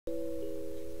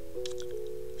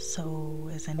So,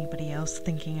 is anybody else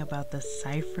thinking about the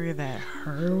cipher that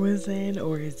her was in,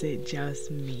 or is it just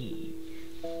me?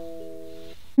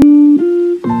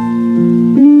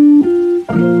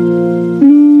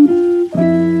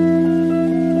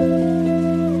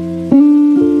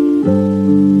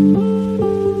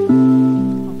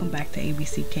 Welcome back to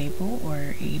ABC Cable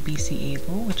or ABC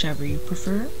Able, whichever you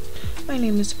prefer. My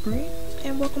name is Bree,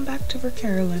 and welcome back to For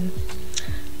Carolyn.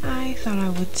 I thought I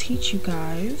would teach you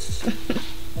guys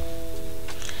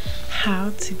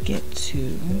how to get to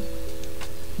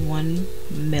 1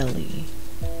 milli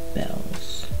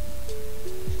bells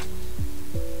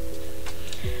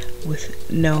with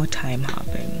no time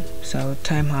hopping. So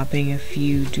time hopping, if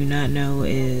you do not know,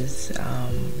 is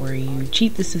where you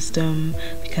cheat the system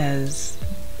because,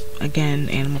 again,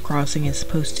 Animal Crossing is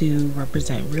supposed to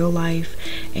represent real life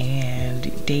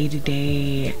and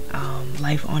day-to-day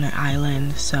life on an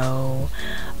island. So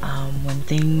when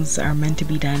things are meant to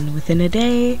be done within a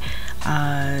day,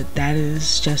 that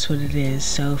is just what it is.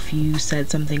 So if you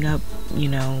set something up,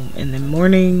 in the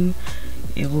morning,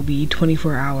 it will be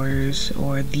 24 hours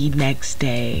or the next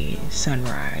day,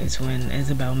 sunrise, when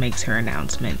Isabel makes her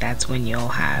announcement. That's when you'll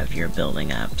have your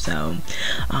building up. So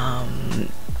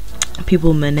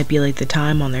people manipulate the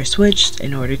time on their Switch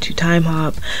in order to time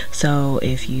hop. So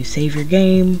if you save your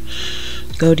game,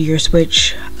 go to your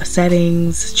Switch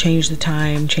settings, change the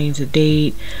time, change the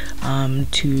date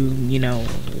to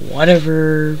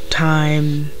whatever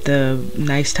time the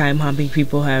nice time hopping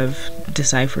people have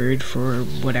deciphered for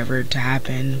whatever to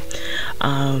happen.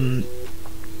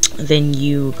 Then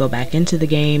you go back into the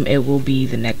game. It will be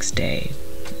the next day.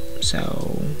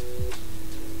 So,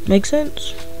 make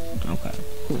sense? Okay,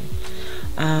 cool.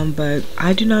 But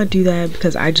I do not do that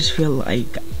because I just feel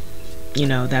like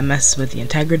that messes with the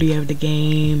integrity of the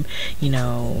game,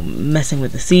 messing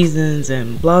with the seasons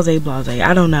and blase.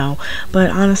 I don't know, but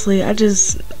honestly, I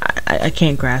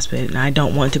can't grasp it, and I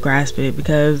don't want to grasp it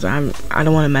because I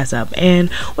don't want to mess up. And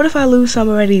what if I lose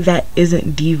somebody that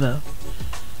isn't Diva?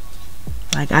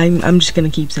 Like, I'm just gonna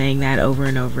keep saying that over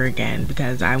and over again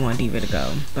because I want Diva to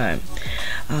go. But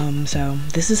so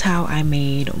this is how I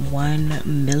made 1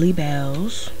 milli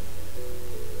bells.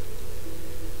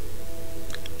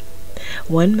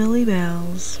 1 milli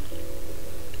bells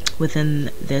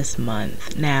within this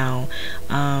month. Now,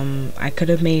 I could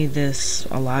have made this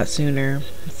a lot sooner,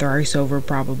 thrice over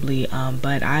probably,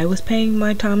 but I was paying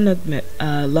my time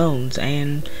loans,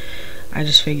 and I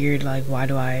just figured, like, why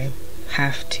do I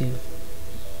have to?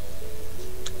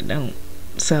 I don't.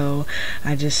 So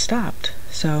I just stopped.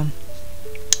 So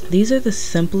these are the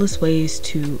simplest ways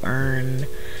to earn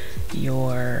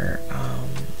your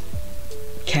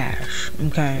cash.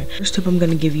 Okay, first tip I'm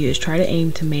gonna give you is try to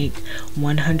aim to make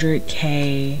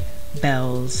 100k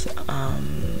bells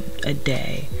a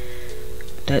day.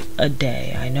 A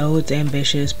day. I know it's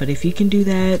ambitious, but if you can do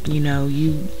that,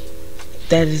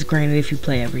 that is granted if you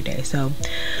play every day. So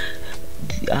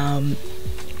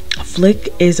Flick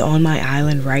is on my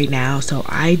island right now, so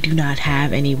I do not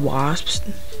have any wasps,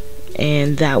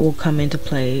 and that will come into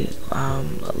play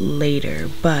later.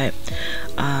 But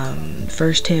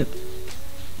first tip,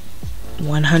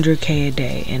 100k a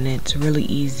day, and it's really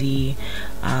easy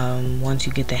once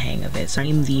you get the hang of it. So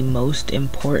the most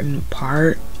important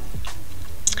part,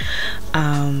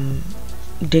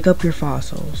 dig up your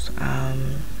fossils.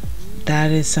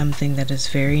 That is something that is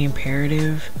very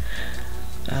imperative.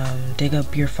 Dig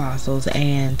up your fossils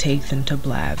and take them to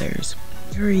Blathers.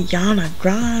 Ariana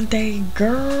Grande,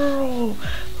 girl,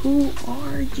 who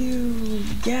are you?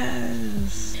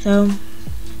 Yes. So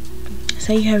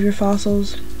say you have your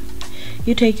fossils,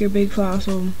 you take your big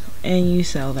fossil and you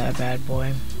sell that bad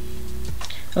boy.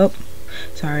 Oh,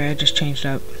 sorry, I just changed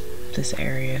up this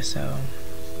area, so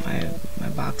my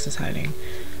box is hiding.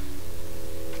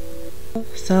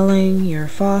 Selling your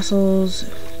fossils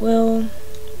will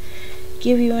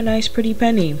give you a nice pretty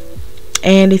penny,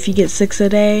 and if you get 6 a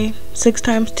day, 6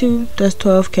 times 2, that's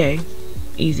 12k,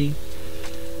 easy.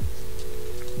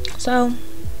 So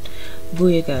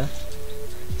booyaka.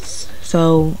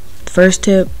 So first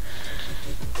tip,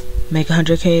 make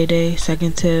 100k a day.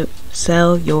 Second tip,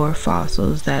 sell your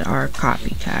fossils that are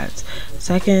copycats.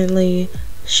 Secondly,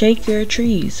 shake your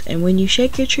trees, and when you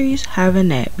shake your trees, have a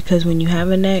net, because when you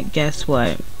have a net, guess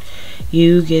what?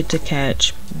 You get to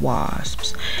catch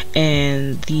wasps.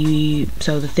 And the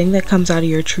thing that comes out of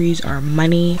your trees are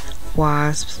money,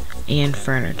 wasps, and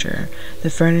furniture. The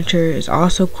furniture is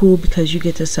also cool because you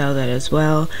get to sell that as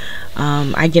well.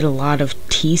 I get a lot of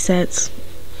tea sets,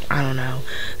 I don't know,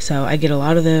 so I get a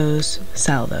lot of those,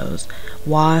 sell those.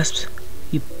 Wasps,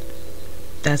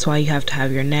 that's why you have to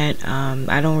have your net.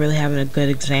 I don't really have a good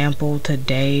example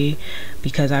today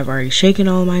because I've already shaken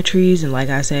all my trees, and like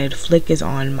I said, Flick is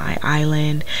on my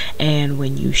island, and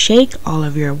when you shake all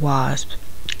of your wasps,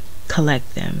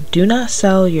 collect them. Do not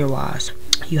sell your wasps.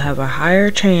 You have a higher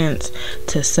chance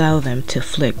to sell them to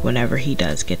Flick whenever he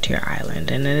does get to your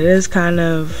island. And it is kind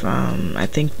of, I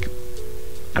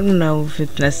don't know if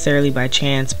it's necessarily by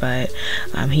chance, but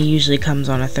he usually comes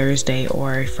on a Thursday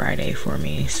or a Friday for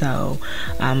me. So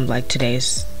like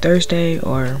today's Thursday,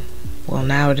 or well,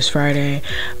 now it is Friday,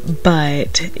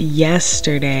 but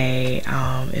yesterday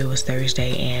it was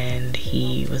Thursday and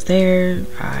he was there.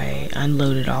 I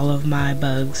unloaded all of my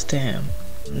bugs to him.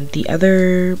 The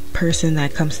other person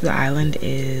that comes to the island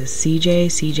is CJ.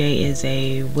 CJ is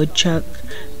a woodchuck,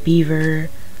 beaver,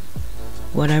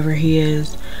 whatever he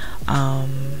is.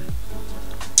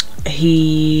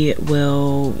 He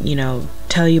will, you know,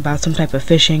 tell you about some type of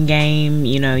fishing game.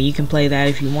 You know, you can play that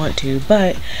if you want to,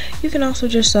 but you can also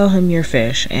just sell him your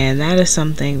fish, and that is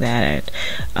something that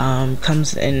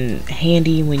comes in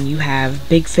handy when you have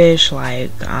big fish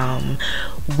like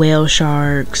whale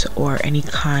sharks or any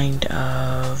kind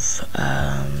of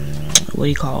what do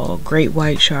you call great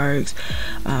white sharks.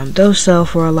 Those sell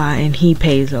for a lot and he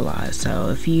pays a lot. So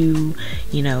if you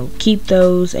know, keep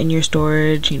those in your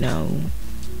storage, you know,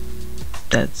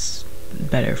 that's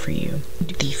better for you.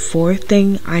 The fourth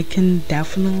thing I can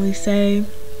definitely say,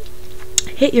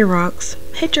 hit your rocks.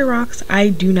 Hit your rocks. I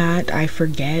do not. I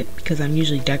forget because I'm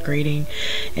usually decorating,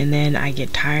 and then I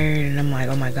get tired and I'm like,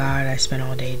 oh my god, I spent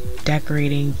all day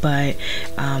decorating. But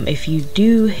if you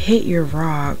do hit your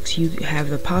rocks, you have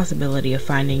the possibility of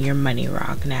finding your money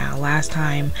rock. Now last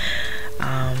time,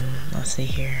 let's see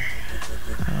here,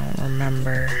 I don't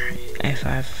remember if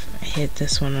I've hit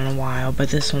this one in a while, but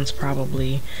this one's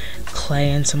probably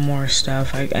clay and some more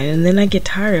stuff. And then I get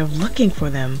tired of looking for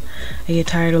them. I get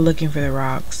tired of looking for the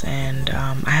rocks, and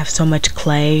I have so much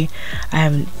clay.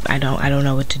 I don't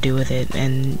know what to do with it.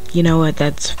 And you know what?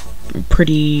 That's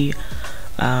pretty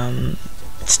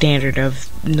standard of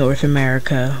North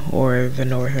America or the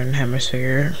Northern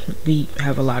Hemisphere. We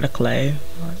have a lot of clay.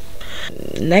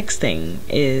 Next thing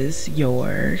is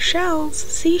your shells,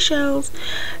 seashells.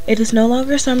 It is no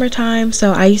longer summertime,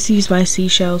 so I used to use my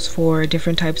seashells for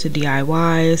different types of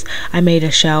DIYs. I made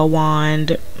a shell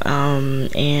wand,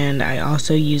 and I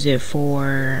also use it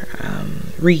for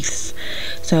wreaths.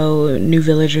 So new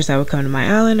villagers that would come to my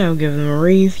island, I would give them a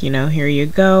wreath, you know, here you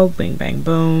go, bing bang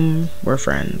boom, we're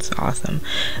friends, awesome.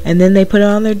 And then they put it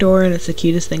on their door, and it's the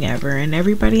cutest thing ever, and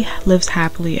everybody lives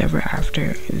happily ever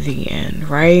after. The end,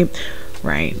 right?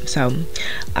 So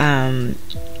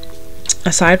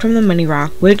aside from the money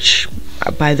rock, which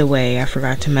by the way I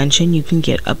forgot to mention, you can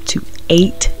get up to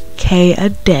 8K a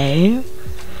day.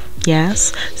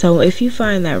 Yes, so if you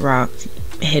find that rock,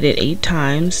 hit it 8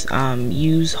 times.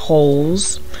 Use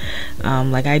holes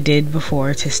like I did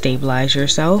before to stabilize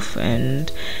yourself,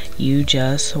 and you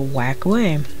just whack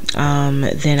away.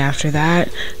 Then after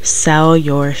that, sell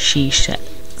your seashells.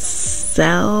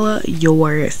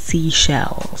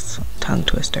 Tongue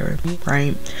twister,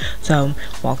 right? So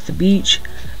walk the beach,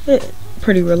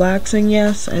 pretty relaxing,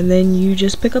 yes, and then you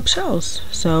just pick up shells.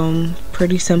 So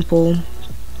pretty simple.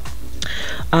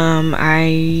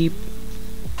 I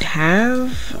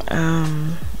have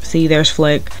see, there's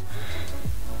Flick.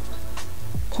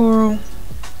 Coral,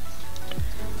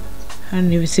 I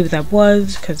didn't even see what that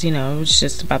was because, you know, it was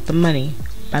just about the money,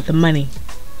 the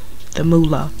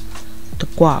moolah, the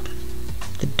guap,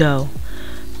 the dough,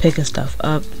 picking stuff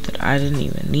up that I didn't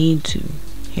even need to.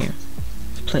 Here,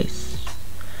 place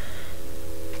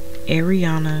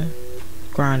Ariana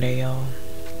Grande, y'all.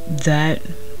 That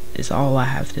is all I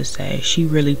have to say. She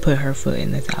really put her foot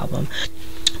in this album.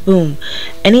 Boom.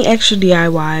 Any extra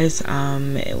DIYs,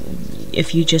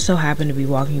 if you just so happen to be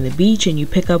walking the beach and you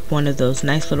pick up one of those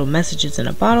nice little messages in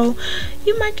a bottle,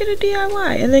 you might get a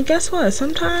DIY. And then guess what?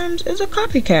 Sometimes it's a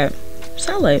copycat.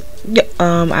 Sell it.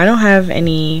 I don't have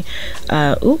any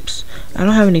I don't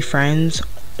have any friends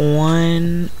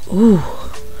on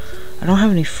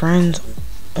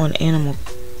Animal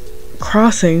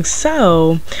Crossing,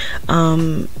 so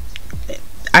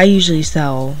I usually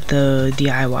sell the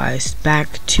DIYs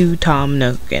back to Tom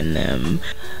Nook and them.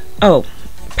 Oh,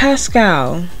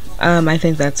 Pascal, I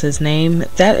think that's his name.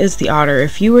 That is the otter.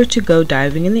 If you were to go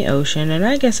diving in the ocean, and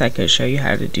I guess I could show you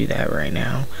how to do that right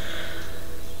now.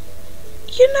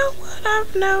 You know what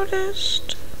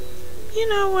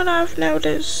I've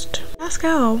noticed?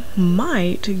 Pascal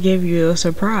might give you a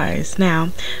surprise. Now,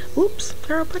 oops,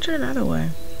 girl, put your another way.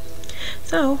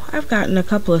 So I've gotten a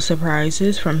couple of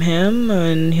surprises from him,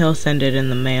 and he'll send it in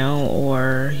the mail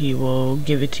or he will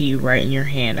give it to you right in your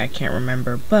hand. I can't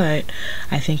remember, but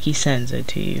I think he sends it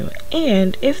to you.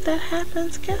 And if that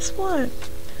happens, guess what?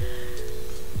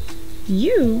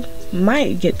 You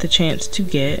might get the chance to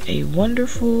get a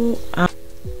wonderful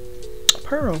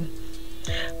pearl.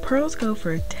 Pearls go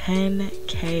for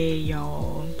 10K,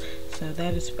 y'all. So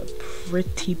that is a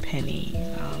pretty penny.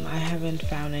 I haven't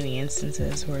found any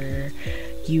instances where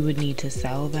you would need to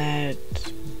sell that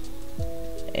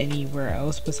anywhere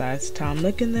else besides Tom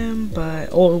licking them,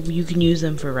 or you can use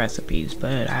them for recipes,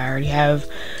 but I already have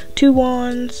 2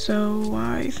 wands, so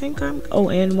I think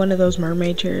and one of those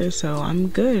mermaid chairs, so I'm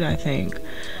good, I think.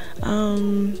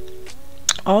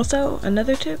 Also,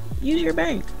 another tip, use your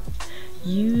bank.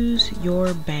 Use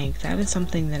your bank. That is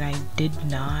something that I did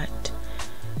not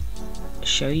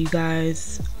show you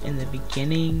guys in the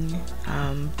beginning,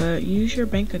 but use your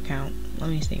bank account.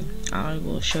 Let me see, I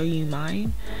will show you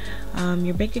mine.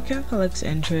 Your bank account collects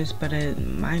interest, but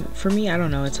for me, I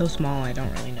don't know, it's so small I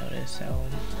don't really notice, so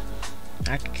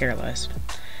I could care less.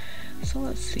 So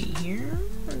let's see here,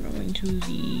 we're going to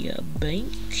the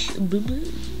bank.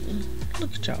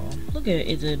 Look at y'all, look at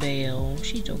Isabel,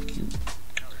 she's so cute.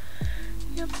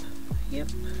 Yep.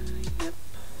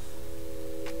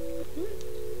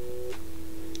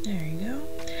 There you go.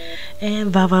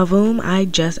 And va-va-voom, I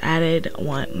just added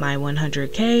my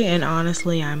 100K, and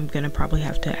honestly, I'm gonna probably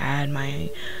have to add my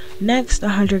next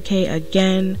 100K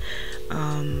again.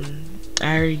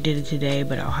 I already did it today,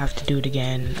 but I'll have to do it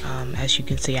again. As you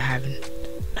can see, I have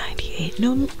 98.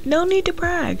 No need to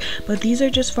brag, but these are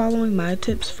just following my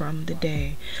tips from the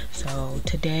day. So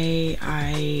today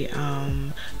I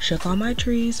shook all my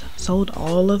trees, sold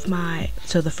all of my,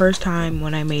 so the first time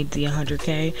when I made the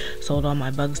 100K, sold all my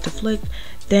bugs to flick.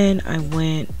 Then I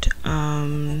went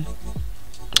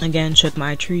again, shook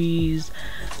my trees,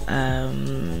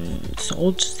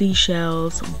 sold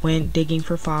seashells, went digging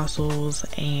for fossils,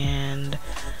 and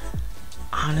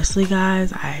honestly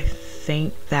guys, I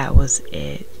think that was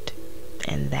it.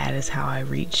 And that is how I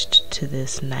reached to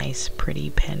this nice pretty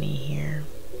penny here.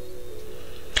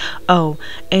 Oh,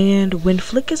 and when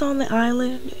Flick is on the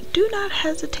island, do not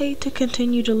hesitate to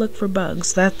continue to look for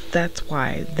bugs. That's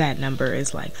why that number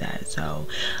is like that. So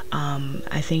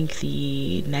I think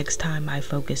the next time I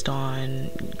focused on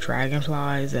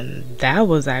dragonflies, and that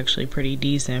was actually pretty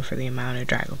decent for the amount of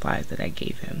dragonflies that I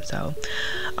gave him. So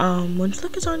when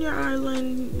Flick is on your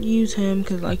island, use him,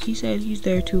 because like he said, he's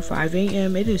there till 5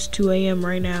 a.m. It is 2 a.m.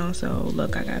 right now, so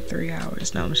look, I got 3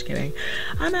 hours. No, I'm just kidding.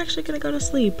 I'm actually gonna go to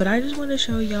sleep, but I just want to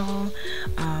show y'all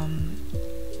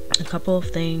a couple of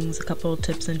things, a couple of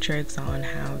tips and tricks on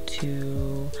how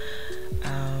to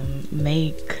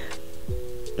make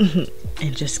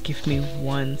and just give me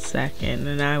 1 second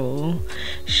and I will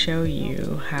show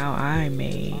you how I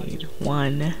made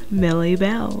 1 milli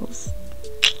bells.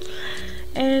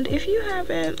 And if you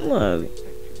haven't, look,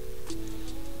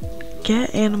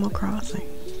 get Animal Crossing.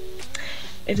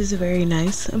 It is a very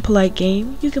nice and polite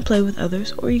game. You can play with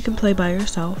others or you can play by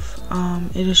yourself.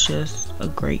 It is just a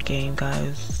great game,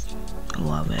 guys. I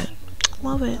love it.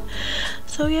 Love it.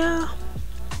 So yeah,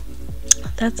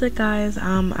 that's it, guys.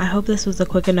 I hope this was a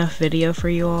quick enough video for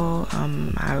you all.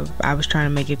 I was trying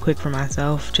to make it quick for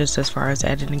myself just as far as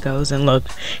editing goes, and look,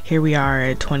 here we are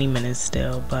at 20 minutes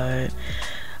still. But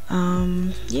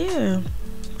yeah,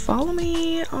 follow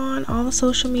me on all the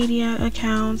social media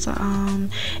accounts,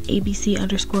 abc_8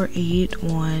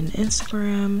 on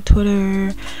Instagram,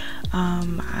 Twitter.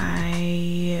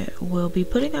 I will be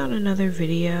putting out another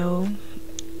video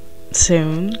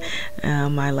soon.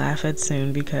 I laugh at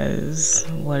soon because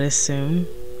what is soon?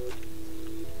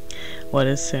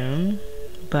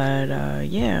 But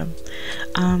yeah,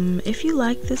 if you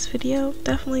like this video,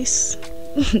 definitely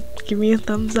give me a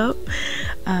thumbs up,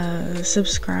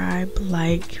 subscribe,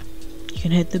 like, you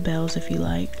can hit the bells if you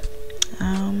like,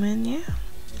 and yeah,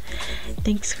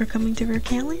 thanks for coming to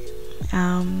Kaale.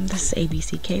 This is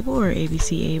ABC Cable or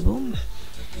ABC Able,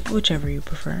 whichever you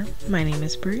prefer. My name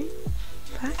is Bree.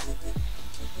 Bye.